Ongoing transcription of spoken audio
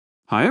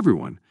Hi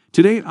everyone,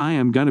 today I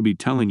am going to be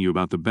telling you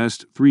about the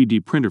best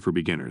 3D printer for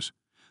beginners.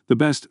 The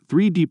best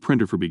 3D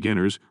printer for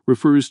beginners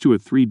refers to a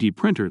 3D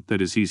printer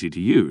that is easy to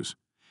use,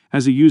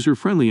 has a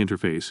user-friendly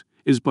interface,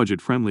 is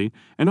budget-friendly,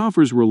 and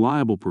offers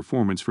reliable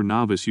performance for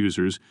novice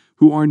users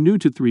who are new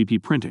to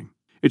 3D printing.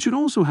 It should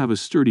also have a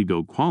sturdy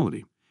build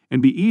quality and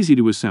be easy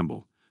to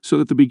assemble so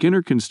that the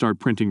beginner can start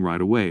printing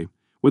right away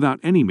without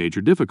any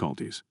major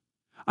difficulties.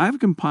 I have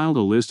compiled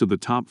a list of the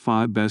top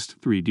 5 best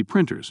 3D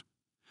printers.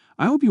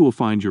 I hope you will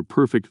find your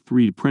perfect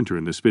 3D printer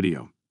in this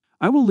video.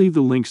 I will leave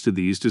the links to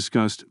these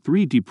discussed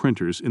 3D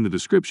printers in the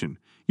description.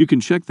 You can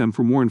check them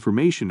for more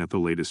information at the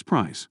latest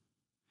price.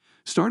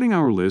 Starting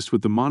our list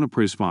with the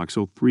Monoprice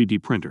Voxel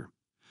 3D printer.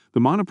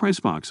 The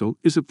Monoprice Voxel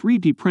is a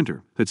 3D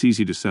printer that's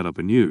easy to set up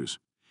and use.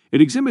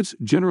 It exhibits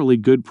generally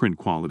good print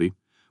quality,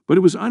 but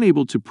it was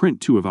unable to print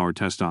 2 of our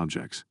test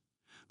objects.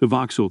 The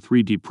Voxel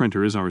 3D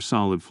printer is our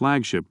solid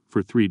flagship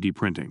for 3D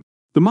printing.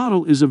 The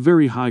model is of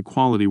very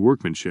high-quality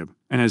workmanship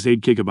and has 8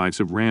 GB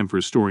of RAM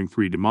for storing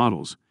 3D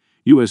models,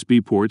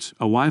 USB ports,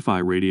 a Wi-Fi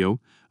radio,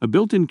 a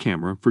built-in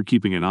camera for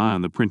keeping an eye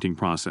on the printing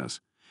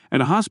process,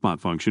 and a hotspot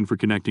function for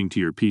connecting to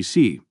your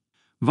PC.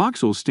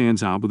 Voxel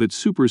stands out with its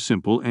super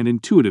simple and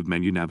intuitive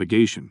menu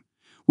navigation,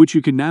 which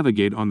you can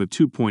navigate on the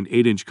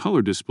 2.8-inch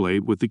color display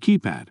with the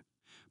keypad.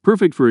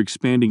 Perfect for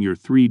expanding your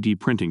 3D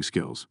printing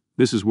skills.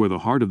 This is where the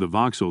heart of the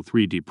Voxel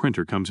 3D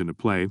printer comes into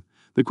play,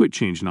 the quick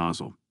change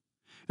nozzle.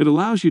 It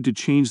allows you to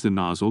change the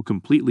nozzle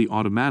completely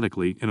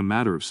automatically in a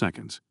matter of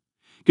seconds.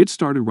 Get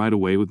started right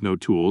away with no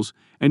tools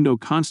and no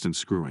constant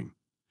screwing.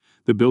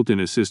 The built-in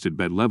assisted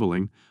bed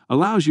leveling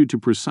allows you to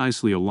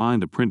precisely align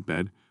the print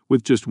bed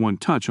with just one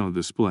touch on the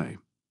display.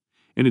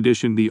 In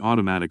addition, the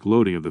automatic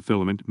loading of the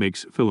filament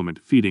makes filament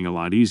feeding a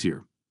lot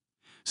easier.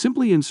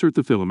 Simply insert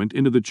the filament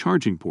into the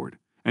charging port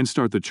and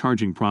start the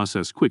charging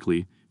process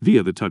quickly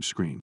via the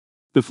touchscreen.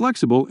 The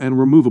flexible and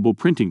removable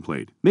printing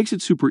plate makes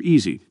it super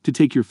easy to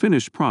take your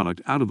finished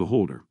product out of the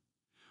holder.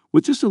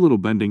 With just a little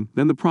bending,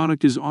 then the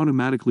product is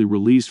automatically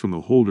released from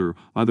the holder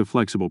by the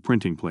flexible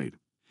printing plate.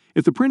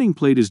 If the printing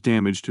plate is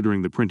damaged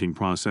during the printing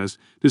process,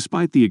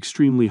 despite the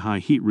extremely high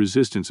heat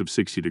resistance of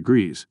 60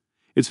 degrees,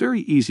 it's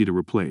very easy to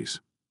replace.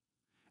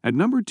 At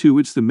number 2,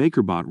 it's the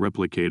MakerBot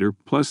Replicator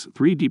Plus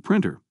 3D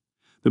Printer.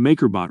 The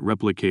MakerBot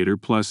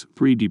Replicator Plus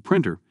 3D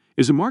Printer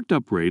is a marked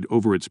upgrade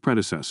over its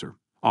predecessor,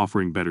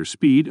 offering better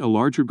speed, a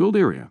larger build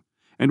area,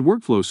 and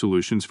workflow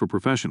solutions for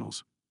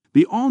professionals.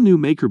 The all-new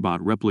MakerBot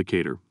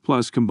Replicator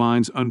Plus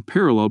combines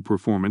unparalleled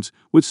performance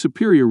with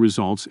superior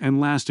results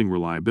and lasting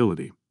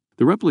reliability.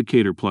 The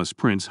Replicator Plus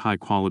prints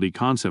high-quality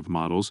concept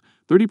models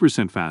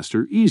 30%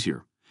 faster,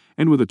 easier,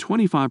 and with a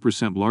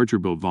 25% larger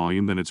build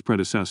volume than its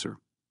predecessor.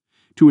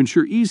 To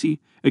ensure easy,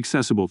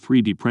 accessible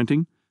 3D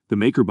printing, the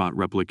MakerBot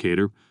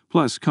Replicator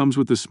Plus comes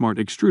with the Smart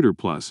Extruder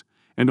Plus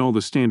and all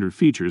the standard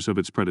features of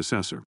its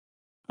predecessor.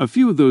 A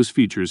few of those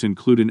features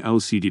include an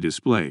LCD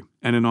display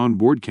and an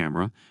onboard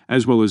camera,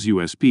 as well as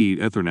USB,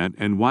 Ethernet,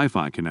 and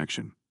Wi-Fi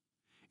connection.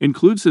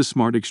 Includes the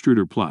Smart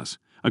Extruder Plus,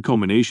 a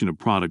culmination of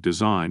product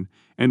design,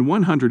 and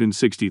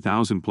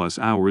 160,000 plus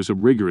hours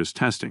of rigorous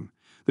testing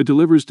that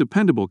delivers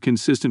dependable,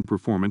 consistent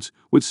performance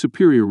with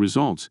superior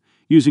results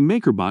using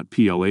MakerBot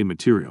PLA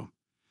material.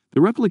 The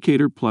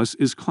Replicator Plus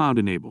is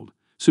cloud-enabled,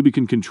 so you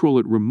can control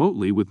it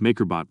remotely with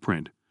MakerBot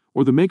Print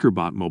or the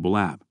MakerBot mobile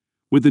app.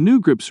 With the new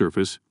grip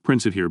surface,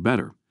 prints adhere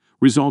better,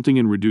 resulting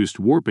in reduced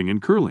warping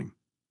and curling.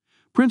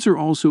 Prints are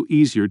also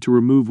easier to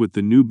remove with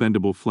the new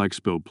bendable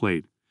flex build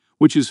plate,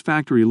 which is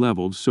factory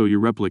leveled so your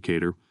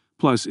Replicator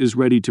Plus is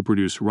ready to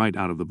produce right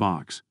out of the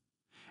box.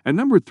 At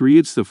number 3,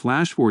 it's the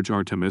FlashForge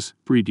Artemis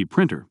 3D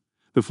printer.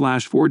 The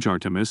FlashForge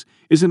Artemis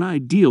is an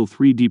ideal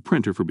 3D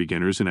printer for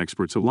beginners and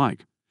experts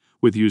alike,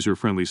 with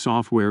user-friendly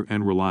software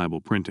and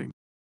reliable printing.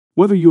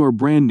 Whether you are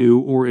brand new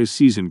or a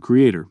seasoned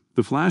creator,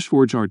 the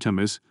FlashForge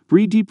Artemis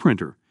 3D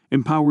printer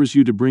empowers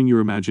you to bring your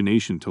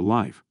imagination to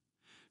life.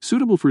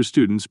 Suitable for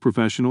students,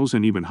 professionals,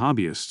 and even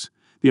hobbyists,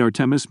 the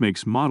Artemis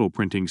makes model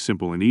printing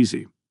simple and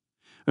easy.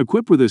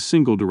 Equipped with a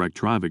single direct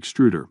drive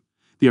extruder,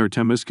 the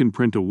Artemis can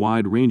print a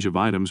wide range of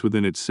items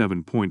within its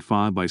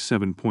 7.5 by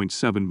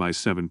 7.7 by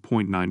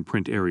 7.9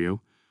 print area,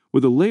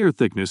 with a layer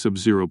thickness of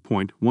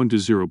 0.1 to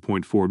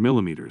 0.4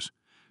 millimeters,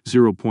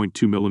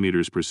 0.2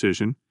 millimeters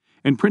precision,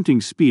 and printing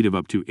speed of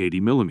up to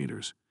 80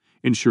 millimeters,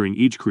 ensuring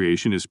each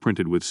creation is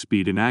printed with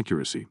speed and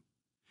accuracy.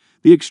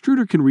 The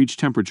extruder can reach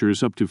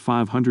temperatures up to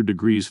 500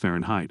 degrees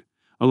Fahrenheit,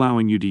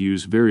 allowing you to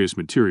use various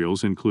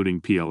materials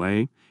including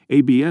PLA,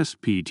 ABS,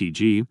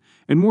 PETG,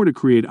 and more to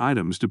create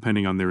items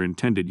depending on their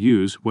intended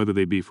use, whether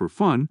they be for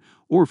fun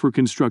or for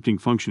constructing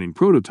functioning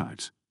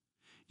prototypes.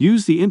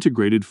 Use the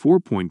integrated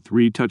 4.3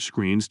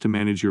 touchscreens to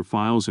manage your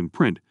files and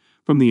print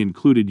from the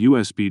included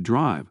USB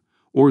drive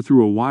or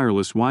through a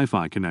wireless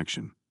Wi-Fi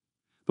connection.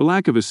 The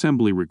lack of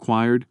assembly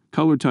required,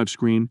 color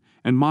touchscreen,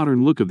 and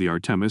modern look of the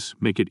Artemis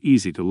make it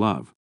easy to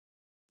love.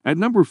 At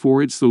number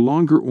 4, it's the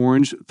Longer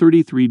Orange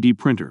 33D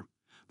printer.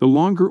 The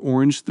Longer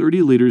Orange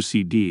 30-liter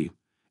CD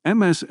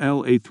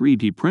MSLA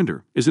 3D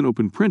printer is an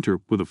open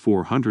printer with a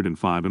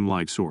 405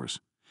 light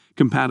source,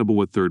 compatible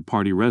with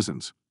third-party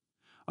resins.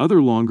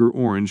 Other longer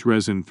orange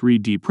resin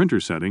 3D printer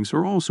settings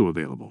are also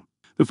available.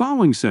 The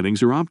following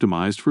settings are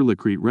optimized for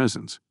Liquid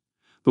resins.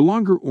 The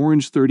longer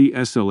orange 30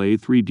 SLA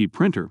 3D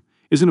printer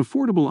is an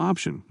affordable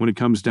option when it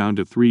comes down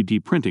to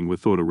 3D printing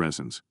with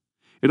photoresins.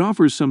 It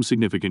offers some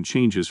significant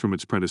changes from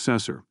its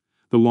predecessor,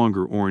 the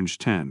longer orange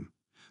 10.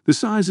 The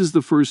size is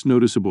the first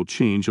noticeable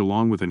change,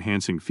 along with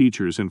enhancing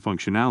features and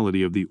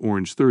functionality of the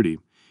orange 30,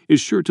 is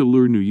sure to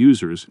lure new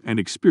users and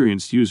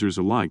experienced users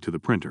alike to the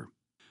printer.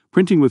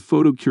 Printing with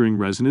photo-curing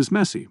resin is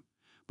messy,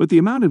 but the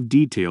amount of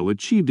detail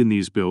achieved in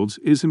these builds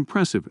is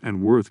impressive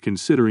and worth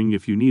considering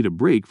if you need a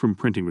break from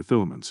printing with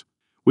filaments.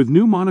 With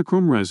new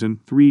monochrome resin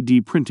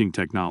 3D printing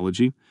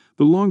technology,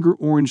 the longer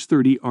orange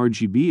 30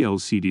 RGB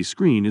LCD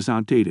screen is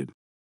outdated.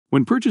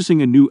 When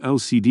purchasing a new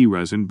LCD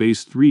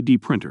resin-based 3D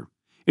printer,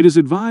 it is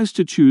advised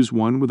to choose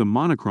one with a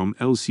monochrome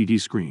LCD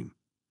screen.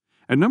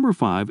 At number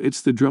 5,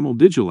 it's the Dremel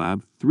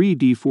Digilab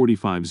 3D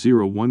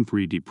 4501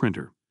 3D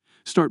printer.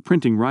 Start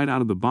printing right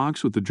out of the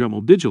box with the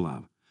Dremel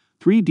Digilab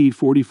 3D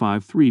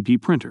 45 3D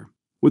printer.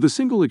 With a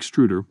single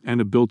extruder and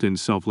a built-in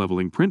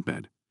self-leveling print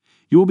bed,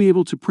 you will be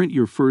able to print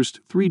your first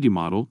 3D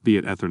model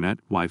via Ethernet,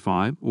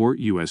 Wi-Fi, or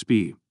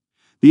USB.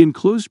 The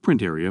enclosed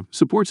print area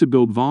supports a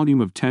build volume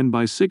of 10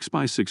 by 6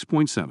 by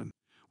 6.7.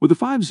 With a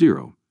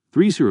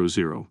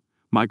 50300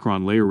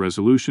 micron layer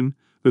resolution,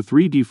 the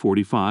 3D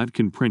 45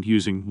 can print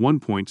using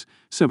 1.75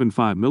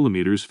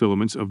 mm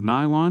filaments of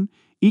nylon,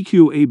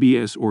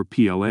 EQABS, or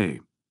PLA.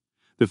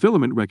 The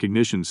filament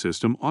recognition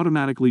system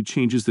automatically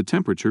changes the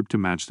temperature to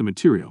match the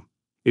material.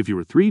 If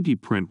your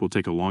 3D print will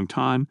take a long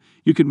time,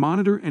 you can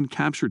monitor and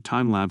capture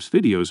time-lapse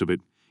videos of it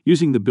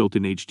using the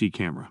built-in HD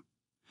camera.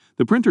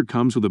 The printer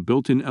comes with a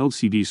built-in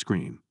LCD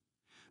screen.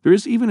 There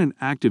is even an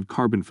active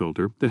carbon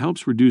filter that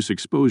helps reduce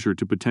exposure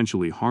to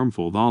potentially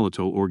harmful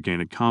volatile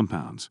organic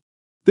compounds.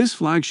 This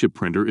flagship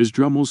printer is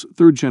Dremel's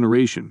third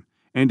generation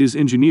and is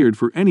engineered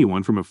for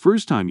anyone from a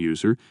first-time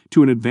user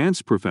to an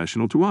advanced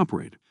professional to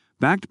operate.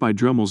 Backed by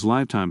Dremel's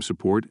lifetime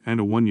support and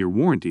a 1-year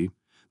warranty,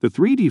 the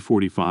 3D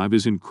 45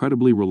 is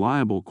incredibly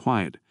reliable,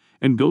 quiet,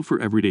 and built for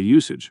everyday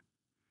usage.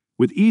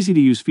 With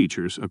easy-to-use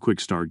features, a quick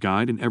start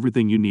guide, and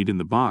everything you need in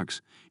the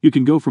box, you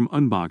can go from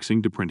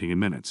unboxing to printing in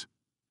minutes.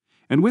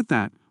 And with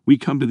that, we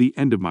come to the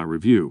end of my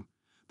review.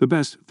 The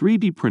best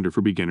 3D printer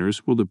for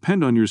beginners will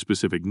depend on your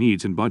specific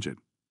needs and budget.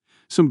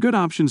 Some good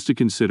options to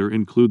consider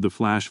include the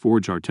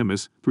FlashForge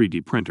Artemis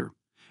 3D printer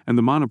and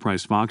the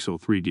Monoprice Voxel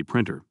 3D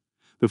printer.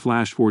 The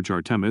FlashForge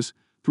Artemis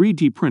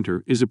 3D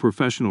printer is a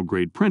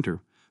professional-grade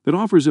printer that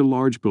offers a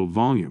large build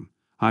volume,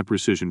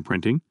 high-precision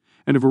printing,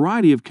 and a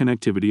variety of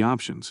connectivity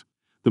options.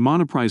 The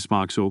Monoprice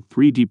Voxel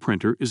 3D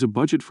printer is a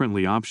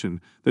budget-friendly option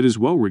that is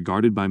well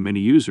regarded by many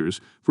users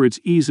for its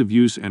ease of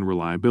use and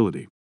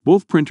reliability.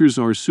 Both printers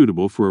are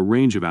suitable for a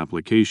range of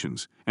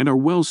applications and are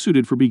well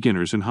suited for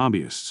beginners and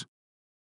hobbyists.